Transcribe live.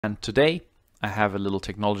And today I have a little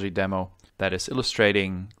technology demo that is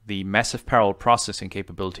illustrating the massive parallel processing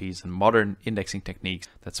capabilities and modern indexing techniques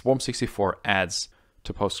that Swarm64 adds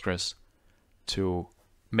to Postgres to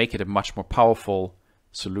make it a much more powerful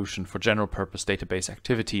solution for general purpose database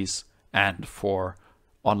activities and for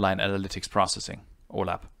online analytics processing,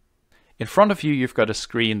 OLAP. In front of you, you've got a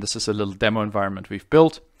screen. This is a little demo environment we've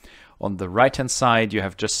built. On the right-hand side, you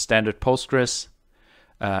have just standard Postgres.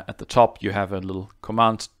 At the top, you have a little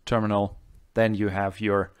command terminal. Then you have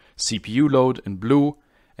your CPU load in blue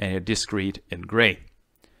and your disk read in gray.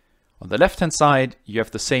 On the left-hand side, you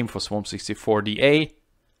have the same for Swarm64 DA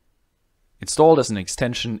installed as an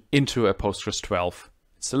extension into a Postgres 12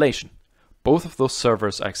 installation. Both of those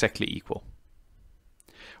servers are exactly equal.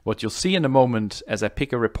 What you'll see in a moment as I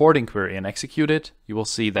pick a reporting query and execute it, you will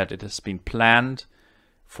see that it has been planned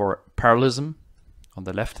for parallelism on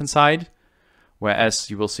the left-hand side, whereas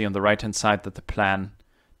you will see on the right-hand side that the plan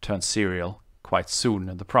turns serial quite soon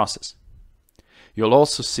in the process. You'll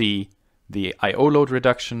also see the I/O load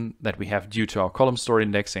reduction that we have due to our column store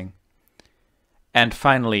indexing. And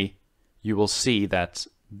finally, you will see that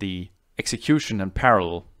the execution in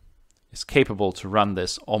parallel is capable to run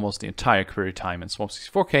this almost the entire query time in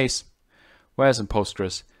Swarm64 case, whereas in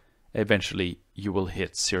Postgres, eventually you will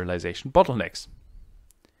hit serialization bottlenecks.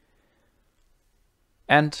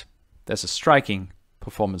 And there's a striking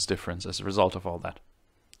performance difference as a result of all that.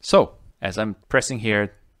 So, as I'm pressing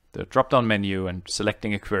here the drop-down menu and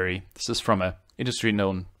selecting a query, this is from an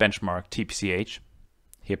industry-known benchmark, TPC-H,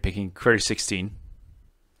 here picking query 16,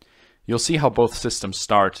 you'll see how both systems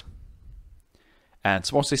start. And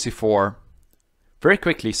Swarm64 very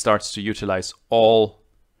quickly starts to utilize all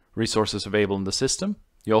resources available in the system.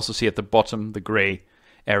 You also see at the bottom, the gray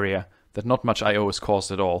area, that not much I/O is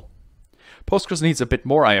caused at all. Postgres needs a bit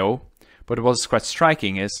more I/O, but what's quite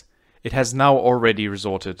striking is it has now already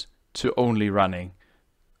resorted to only running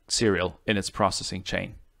serial in its processing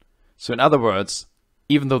chain. So in other words,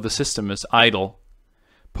 even though the system is idle,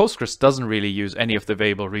 Postgres doesn't really use any of the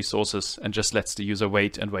available resources and just lets the user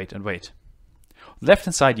wait and wait and wait. On the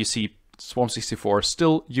left-hand side, you see Swarm64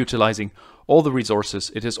 still utilizing all the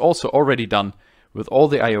resources. It is also already done with all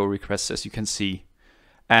the I/O requests, as you can see.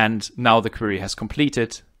 And now the query has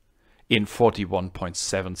completed in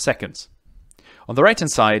 41.7 seconds. On the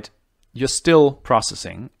right-hand side, you're still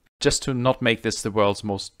processing. Just to not make this the world's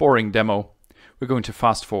most boring demo, we're going to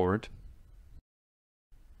fast forward.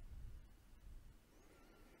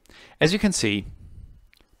 As you can see,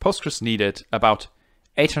 Postgres needed about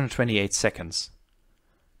 828 seconds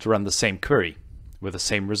to run the same query with the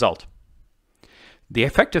same result. The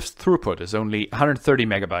effective throughput is only 130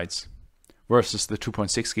 megabytes versus the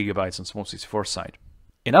 2.6 gigabytes on Swarm64 side.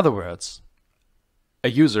 In other words, a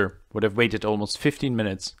user would have waited almost 15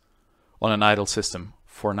 minutes on an idle system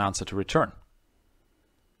for an answer to return.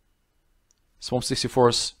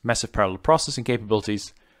 Swarm64's massive parallel processing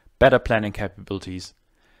capabilities, better planning capabilities,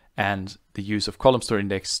 and the use of column store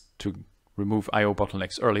index to remove I/O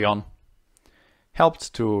bottlenecks early on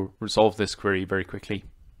helped to resolve this query very quickly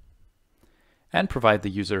and provide the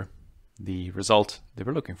user the result they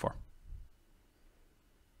were looking for.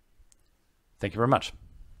 Thank you very much.